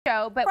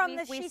show, but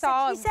we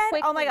saw she said?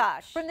 quickly Oh my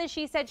gosh. from the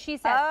She Said, She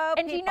Said. Oh,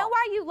 and do you know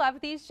why you love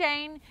these,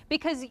 Jane?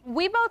 Because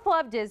we both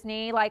love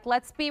Disney. Like,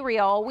 let's be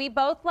real. We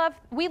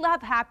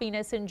love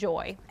happiness and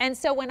joy. And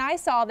so when I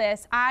saw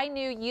this, I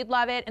knew you'd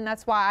love it, and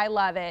that's why I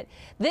love it.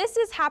 This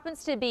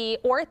happens to be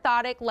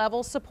orthotic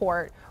level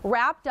support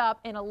wrapped up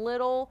in a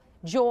little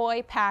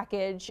joy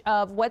package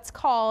of what's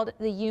called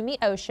the Yumi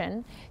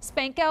Ocean.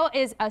 Spenco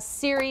is a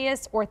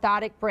serious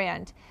orthotic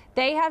brand.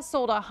 They have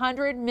sold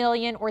 100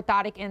 million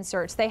orthotic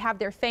inserts. They have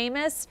their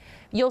famous,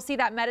 you'll see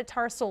that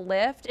metatarsal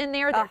lift in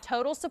there, their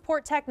total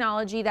support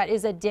technology that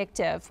is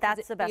addictive.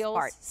 That's the best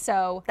part.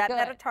 So that good.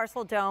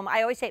 metatarsal dome,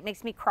 I always say it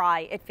makes me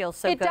cry. It feels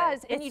so good. It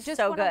does, and you just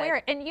want to wear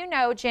it. And you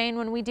know, Jane,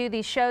 when we do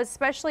these shows,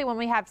 especially when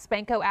we have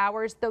Spenco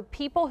hours, the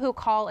people who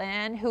call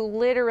in who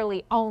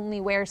literally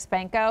only wear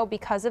Spenco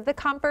because of the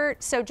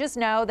comfort, so just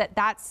know that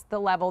that's the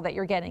level that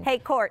you're getting. Hey,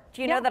 Court,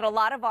 do you know that a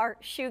lot of our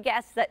shoe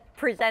guests that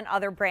present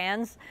other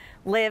brands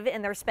live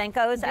in their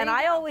Spencos? And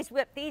I always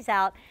whip these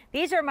out.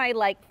 These are my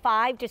like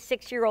 5 to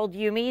 6 year old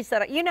Yumis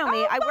that you know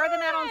me. I wear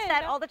them out on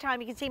set all the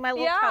time. You can see my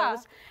little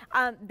toes.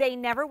 They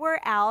never wear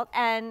out.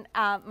 And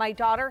my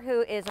daughter,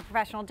 who is a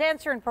professional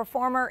dancer and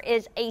performer,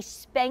 is a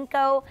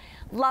Spenco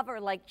lover.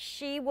 Like,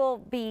 she will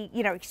be,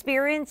 you know,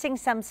 experiencing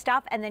some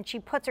stuff, and then she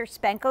puts her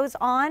Spencos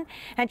on,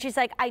 and she's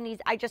like,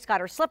 I just got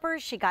her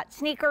slippers. She got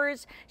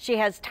sneakers. She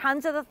has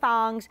tons of the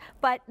thongs.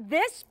 But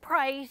this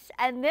price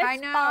and this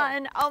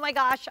fun, oh my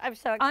gosh, I'm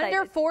so excited.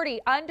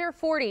 Under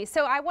 40.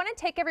 So I want to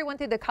take everyone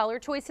through the color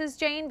choices,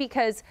 Jane,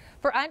 because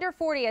for under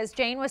 40, as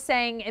Jane was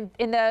saying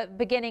in the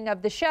beginning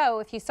of the show,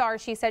 if you saw her,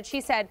 she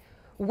said,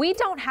 we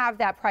don't have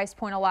that price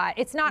point a lot.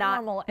 It's not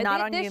normal.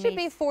 This should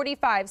be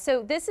 45.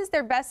 So this is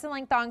their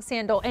best-selling thong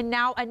sandal, and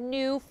now a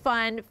new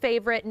fun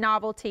favorite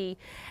novelty.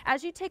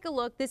 As you take a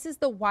look, this is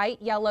the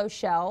white yellow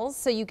shells.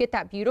 So you get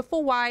that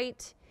beautiful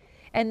white,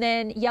 and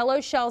then yellow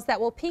shells that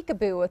will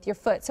peekaboo with your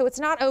foot, so it's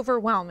not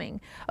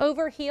overwhelming.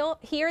 Over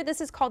here,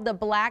 this is called the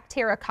black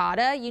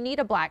terracotta. You need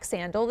a black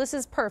sandal. This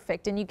is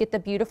perfect, and you get the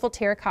beautiful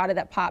terracotta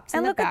that pops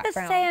in the background. And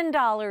look at the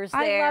 $10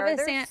 there. I love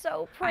it. They're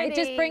so pretty. It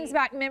just brings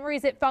back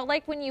memories. It felt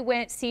like when you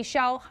went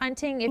seashell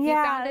hunting. If you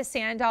found a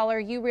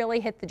 $100, you really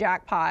hit the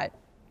jackpot.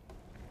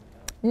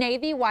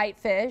 Navy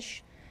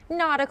whitefish.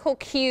 Nautical,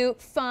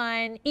 cute,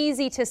 fun,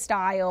 easy to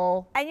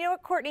style. And you know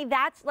what, Courtney,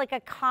 that's like a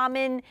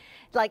common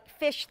like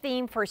fish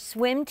theme for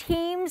swim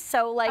teams.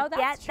 So like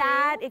get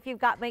that if you've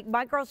got,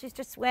 my girls used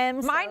to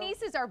swim. My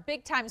nieces are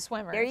big time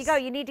swimmers. There you go.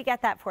 You need to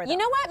get that for them. You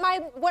know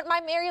what,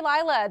 my Mary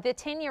Lila, the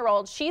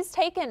 10-year-old, she's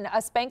taken a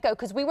Spenco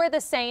because we wear the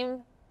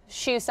same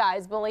shoe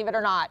size, believe it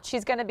or not.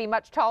 She's going to be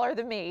much taller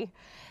than me.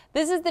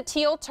 This is the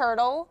teal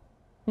turtle.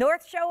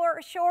 North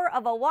Shore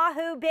of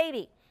Oahu,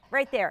 baby.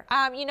 Right there.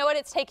 You know what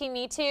it's taking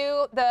me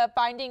to? The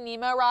Finding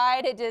Nemo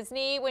ride at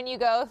Disney when you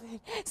go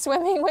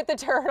swimming with the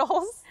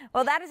turtles.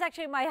 Well, that is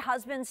actually my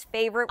husband's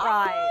favorite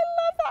ride. I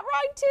love that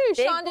ride too.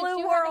 Big Sean,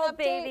 Blue World,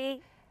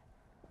 baby.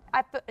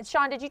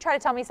 Sean, did you try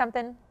to tell me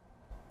something?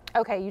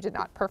 Okay, you did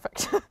not.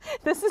 Perfect.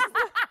 This is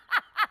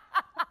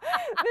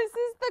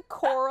the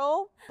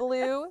coral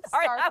blue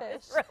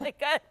starfish. That was really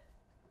good.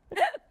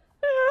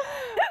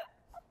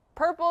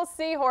 Purple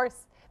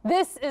seahorse.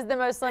 This is the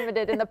most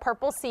limited in the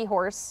purple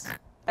seahorse.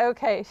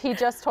 Okay, he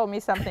just told me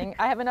something.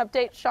 I have an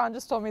update. Sean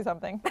just told me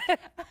something.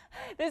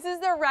 This is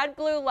the red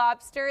blue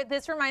lobster.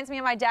 This reminds me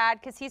of my dad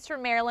because he's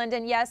from Maryland,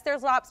 and yes,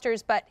 there's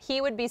lobsters, but he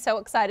would be so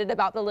excited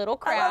about the little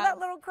crab. I love that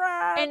little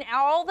crab. And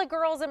all the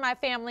girls in my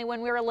family,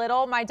 when we were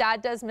little, my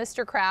dad does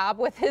Mr. Crab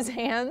with his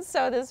hands,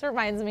 so this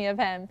reminds me of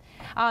him.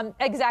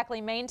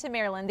 Exactly, Maine to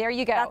Maryland. There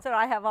you go. That's what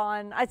I have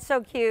on. It's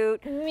so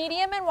cute.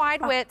 Medium and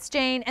wide widths,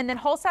 Jane, and then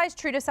whole size,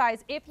 true to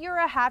size. If you're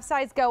a half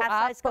size, go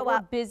up, but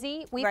we're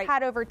busy. We've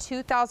had over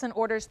 2,000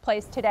 orders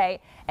placed today.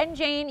 And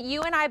Jane,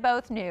 you and I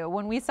both knew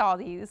when we saw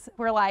these,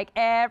 we're like,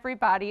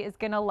 everybody is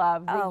gonna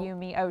love the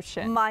Yumi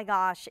Ocean. My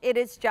gosh, it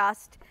is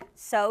just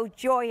so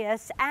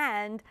joyous,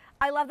 and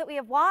I love that we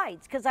have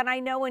wides, because then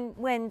I know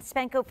when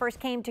Spenco first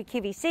came to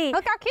QVC,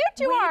 look how cute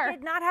you are. We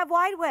did not have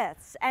wide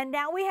widths, and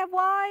now we have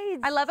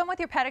wides. I love them with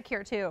your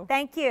pedicure too.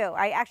 Thank you.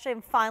 I actually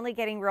am finally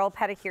getting real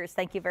pedicures.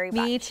 Thank you very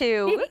much. Me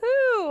too.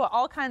 Woohoo!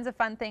 All kinds of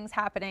fun things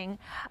happening.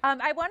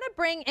 I want to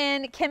bring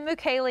in Kim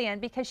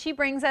Mukalian because she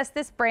brings us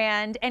this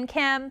brand. And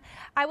Kim,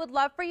 I would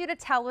love for you to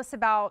tell us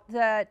about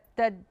the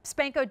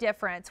Spenco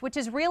difference, which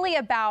is really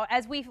about,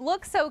 as we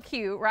look so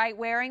cute, right,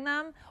 wearing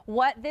them,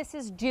 what this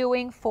is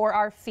doing for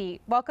our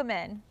feet. Welcome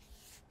in.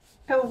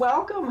 Oh,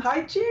 welcome.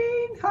 Hi,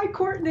 Jean. Hi,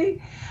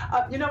 Courtney.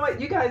 You know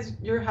what, you guys,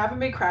 you're having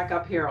me crack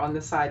up here on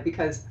the side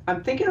because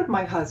I'm thinking of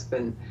my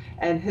husband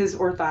and his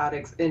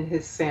orthotics in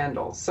his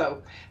sandals.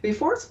 So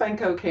before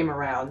Spenco came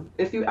around,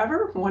 if you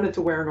ever wanted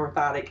to wear an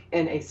orthotic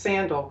in a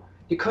sandal,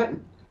 you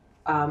couldn't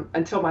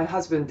until my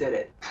husband did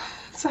it.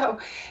 So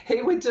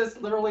he would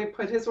just literally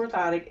put his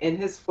orthotic in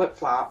his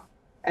flip-flop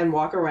and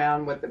walk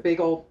around with the big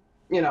old,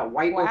 you know,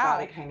 white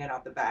orthotic hanging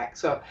out the back.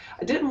 So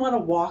I didn't want to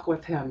walk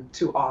with him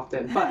too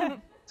often, but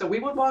So we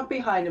would walk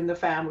behind him, the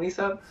family.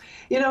 So,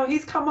 you know,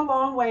 he's come a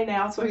long way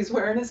now. So he's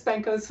wearing his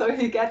Spencos. So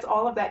he gets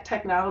all of that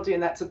technology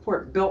and that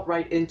support built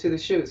right into the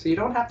shoe. So you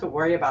don't have to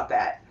worry about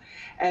that.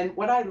 And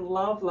what I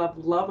love, love,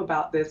 love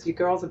about this, you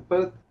girls have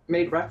both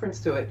made reference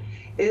to it,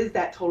 is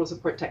that total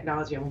support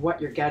technology and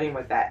what you're getting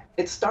with that.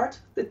 It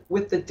starts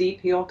with the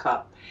deep heel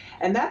cup.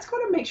 And that's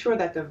going to make sure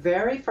that the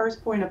very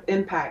first point of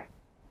impact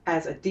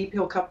has a deep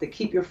heel cup to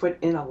keep your foot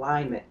in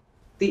alignment.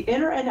 The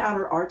inner and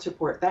outer arch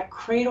support, that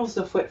cradles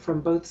the foot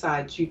from both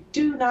sides. You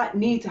do not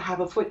need to have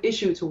a foot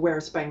issue to wear a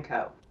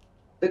Spenco.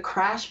 The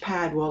crash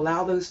pad will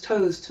allow those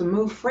toes to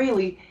move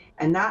freely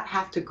and not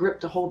have to grip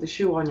to hold the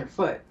shoe on your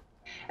foot.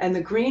 And the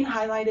green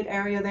highlighted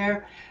area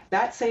there,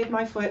 that saved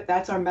my foot.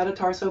 That's our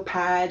metatarsal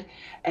pad.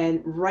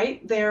 And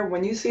right there,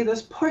 when you see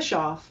this push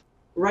off,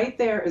 right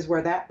there is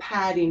where that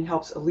padding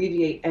helps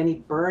alleviate any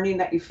burning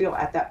that you feel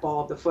at that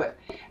ball of the foot.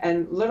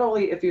 And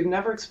literally, if you've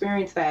never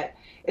experienced that,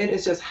 it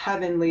is just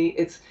heavenly.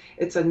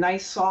 It's a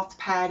nice soft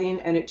padding,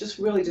 and it just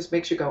really just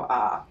makes you go,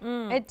 ah.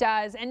 It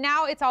does. And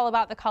now it's all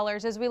about the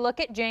colors. As we look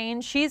at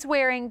Jane, she's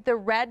wearing the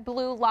red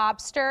blue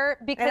lobster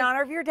because in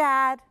honor of your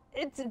dad.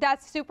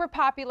 That's super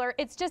popular.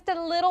 It's just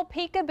a little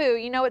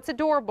peekaboo. You know, it's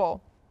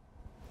adorable.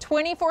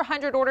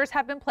 2,400 orders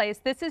have been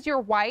placed. This is your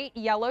white,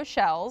 yellow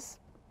shells.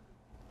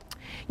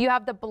 You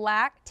have the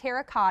black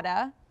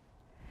terracotta,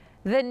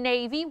 the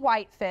navy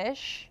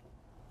whitefish,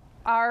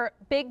 our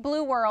big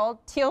blue world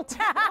teal.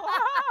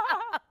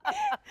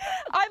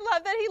 I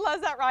love that he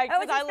loves that ride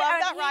because I love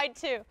that ride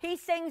too. He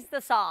sings the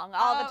song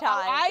all the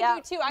time. I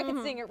do too. I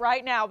can sing it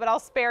right now, but I'll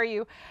spare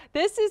you.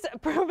 This is,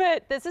 prove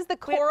it. This is the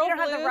coral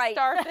blue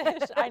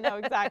starfish. I know,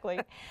 exactly.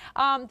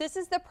 This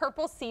is the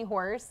purple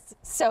seahorse.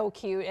 So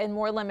cute and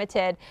more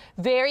limited.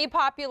 Very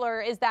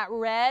popular is that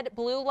red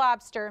blue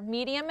lobster.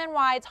 Medium and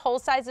wides, whole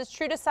sizes,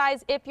 true to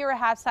size. If you're a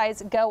half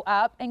size, go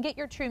up and get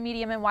your true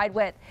medium and wide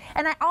width.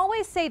 And I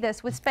always say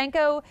this with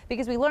Spenco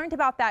because we learned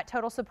about that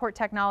total support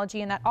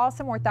technology and that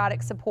awesome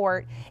orthotic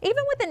support.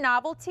 Even with the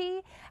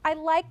novelty, I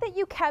like that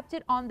you kept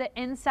it on the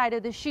inside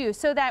of the shoe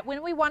so that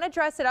when we want to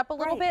dress it up a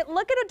little bit,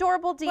 look at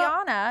adorable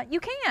Deanna, you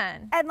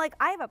can. And like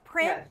I have a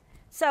print. Yes.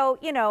 So,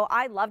 you know,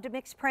 I love to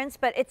mix prints,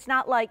 but it's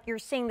not like you're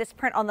seeing this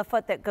print on the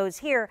foot that goes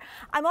here.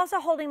 I'm also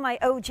holding my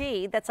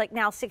OG that's like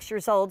now 6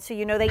 years old. So,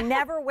 you know, they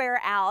never wear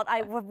out.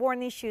 I've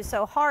worn these shoes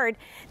so hard.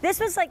 This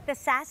was like the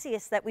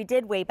sassiest that we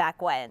did way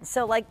back when.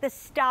 So like the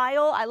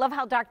style, I love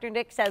how Dr.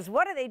 Nick says,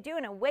 what are they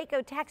doing in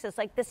Waco, Texas?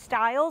 Like the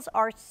styles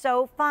are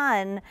so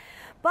fun.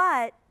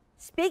 But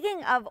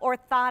speaking of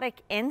orthotic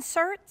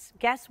inserts,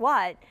 guess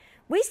what?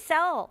 We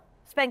sell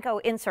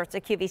Spenco inserts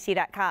at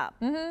QVC.com.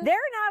 They're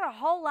not a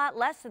whole lot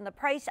less than the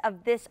price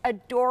of this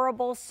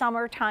adorable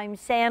summertime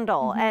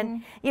sandal.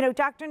 And, you know,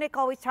 Dr. Nick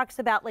always talks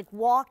about like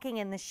walking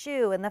in the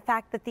shoe and the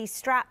fact that these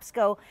straps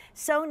go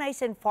so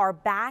nice and far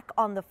back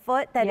on the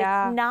foot that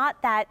it's not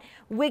that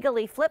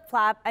wiggly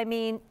flip-flop. I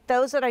mean,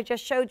 those that I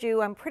just showed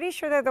you, I'm pretty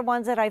sure they're the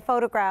ones that I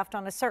photographed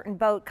on a certain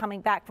boat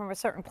coming back from a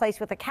certain place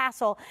with a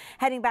castle,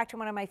 heading back to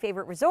one of my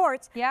favorite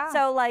resorts.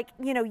 So like,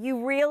 you know,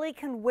 you really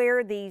can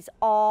wear these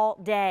all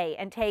day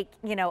and take,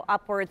 you know,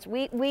 upwards.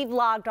 We've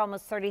logged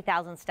almost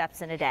 30,000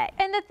 steps in a day.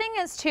 And the thing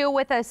is too,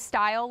 with a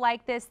style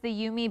like this, the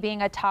Yumi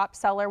being a top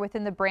seller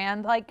within the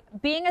brand, like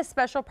being a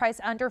special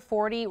price under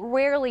 40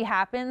 rarely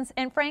happens.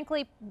 And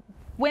frankly,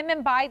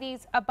 women buy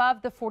these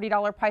above the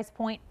 $40 price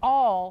point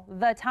all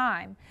the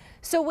time.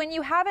 So when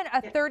you have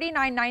a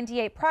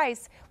 $39.98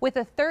 price with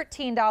a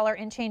 $13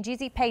 and change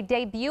easy pay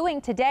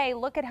debuting today,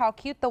 look at how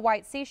cute the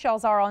white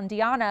seashells are on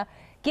Deanna.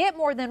 Get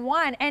more than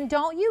one. And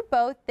don't you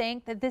both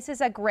think that this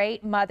is a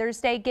great Mother's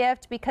Day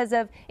gift because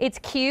of it's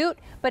cute,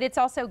 but it's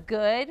also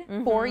good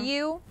for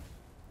you?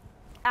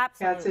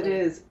 Absolutely. Yes, it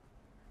is.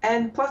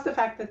 And plus the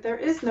fact that there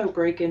is no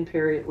break-in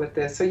period with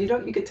this. So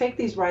you could take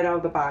these right out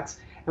of the box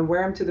and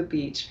wear them to the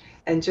beach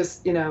and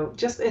just, you know,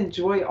 just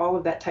enjoy all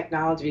of that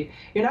technology.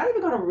 You're not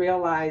even going to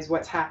realize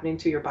what's happening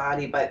to your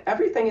body, but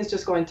everything is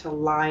just going to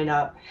line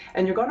up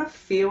and you're going to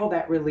feel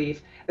that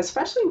relief,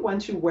 especially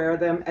once you wear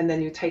them and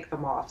then you take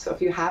them off. So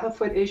if you have a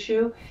foot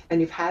issue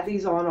and you've had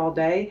these on all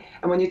day,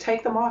 and when you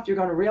take them off, you're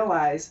going to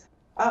realize,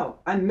 oh,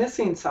 I'm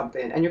missing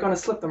something, and you're going to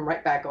slip them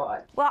right back on.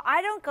 Well,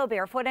 I don't go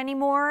barefoot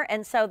anymore,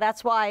 and so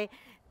that's why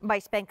my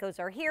Spencos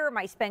are here,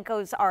 my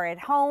Spencos are at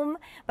home,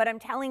 but I'm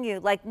telling you,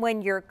 like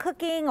when you're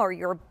cooking or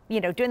you're, you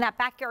know, doing that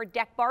backyard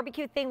deck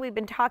barbecue thing we've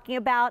been talking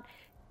about,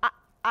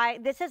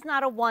 this is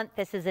not a want,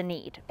 this is a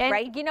need, and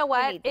right? You know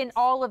what? In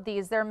all of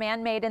these, they're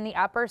man-made in the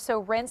upper, so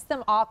rinse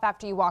them off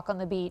after you walk on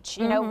the beach.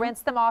 You know,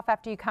 rinse them off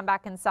after you come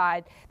back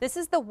inside. This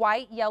is the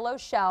white yellow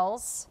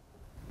shells.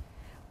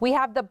 We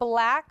have the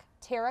black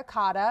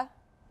terracotta,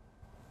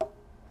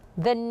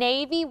 the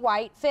navy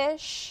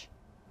whitefish,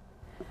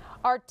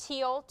 our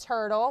teal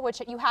turtle,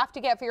 which you have to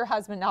get for your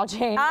husband now,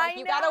 Jane. Like,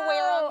 you gotta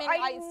wear them.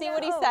 I see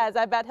what he says.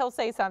 I bet he'll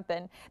say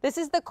something. This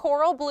is the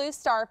coral blue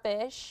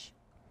starfish,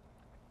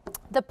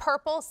 the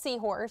purple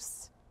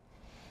seahorse,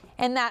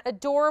 And that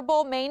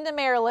adorable Maine to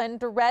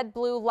Maryland red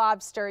blue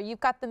lobster.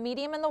 You've got the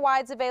medium and the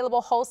wides available.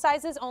 Whole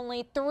sizes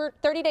only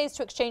 30 days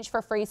to exchange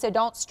for free, so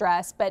don't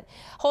stress. But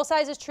whole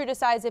size is true to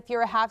size. If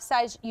you're a half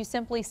size, you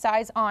simply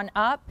size on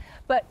up.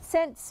 But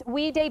since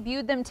we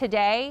debuted them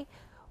today,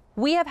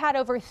 we have had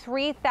over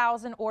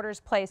 3,000 orders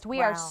placed.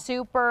 We are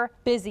super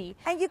busy.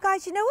 And you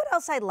guys, you know what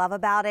else I love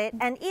about it?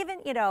 And even,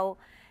 you know,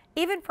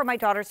 even for my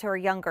daughters who are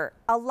younger,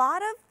 a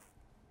lot of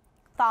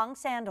thong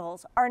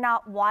sandals are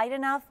not wide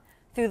enough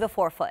through the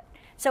forefoot.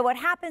 So what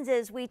happens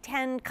is we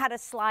tend kind of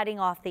sliding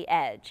off the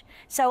edge.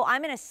 So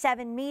I'm in a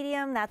 7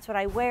 medium, that's what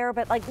I wear,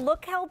 but like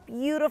look how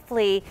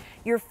beautifully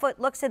your foot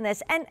looks in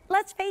this. And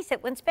let's face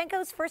it, when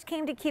Spenco's first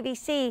came to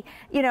QVC,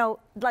 you know,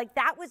 like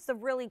that was the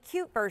really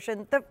cute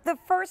version. The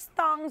first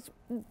thongs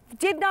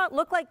did not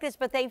look like this,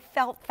 but they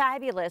felt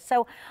fabulous.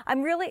 So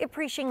I'm really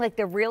appreciating like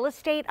the real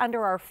estate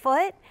under our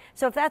foot.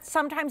 So if that's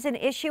sometimes an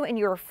issue and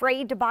you're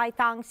afraid to buy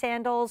thong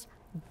sandals,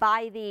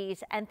 buy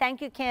these. And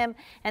thank you, Kim,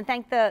 and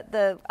thank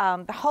the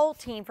whole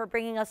team for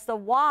bringing us the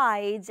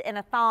wides in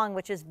a thong,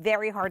 which is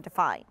very hard to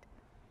find.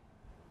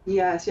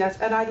 Yes, yes.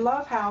 And I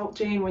love how,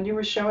 Jane, when you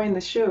were showing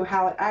the shoe,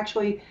 how it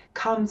actually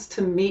comes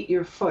to meet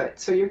your foot.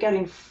 So you're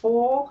getting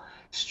full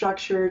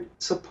structured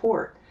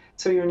support.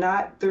 So you're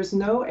not, there's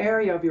no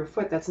area of your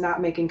foot that's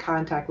not making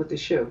contact with the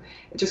shoe.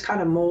 It just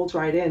kind of molds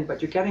right in, but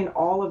you're getting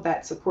all of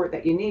that support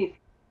that you need.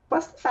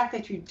 Plus the fact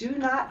that you do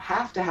not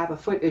have to have a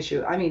foot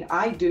issue. I mean,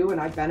 I do,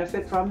 and I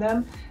benefit from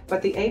them,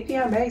 but the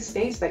APMA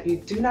states that you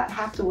do not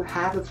have to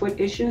have a foot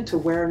issue to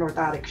wear an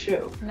orthotic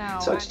shoe. No.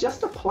 So it's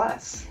just a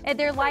plus. And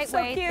they're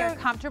lightweight, they're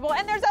comfortable,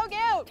 and they're so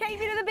cute. Take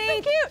you to the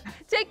beach. So cute.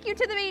 Take you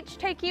to the beach,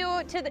 take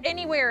you to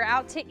anywhere,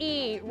 out to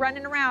eat,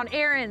 running around,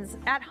 errands,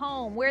 at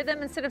home. Wear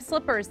them instead of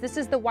slippers. This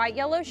is the white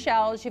yellow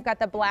shells. You've got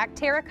the black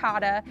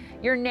terracotta,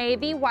 your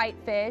navy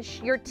whitefish,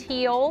 your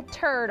teal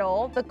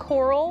turtle, the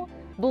coral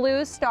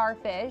blue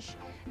starfish,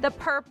 the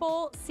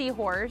purple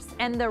seahorse,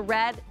 and the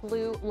red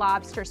blue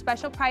lobster.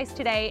 Special price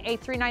today,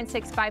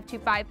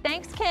 $8396525.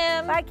 Thanks,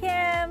 Kim. Bye,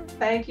 Kim.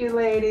 Thank you,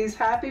 ladies.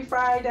 Happy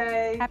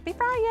Friday. Happy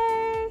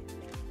Friday.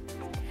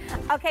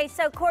 Okay,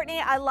 so Courtney,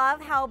 I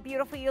love how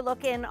beautiful you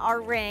look in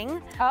our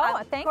ring.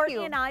 Oh, thank you.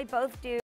 Courtney and I both do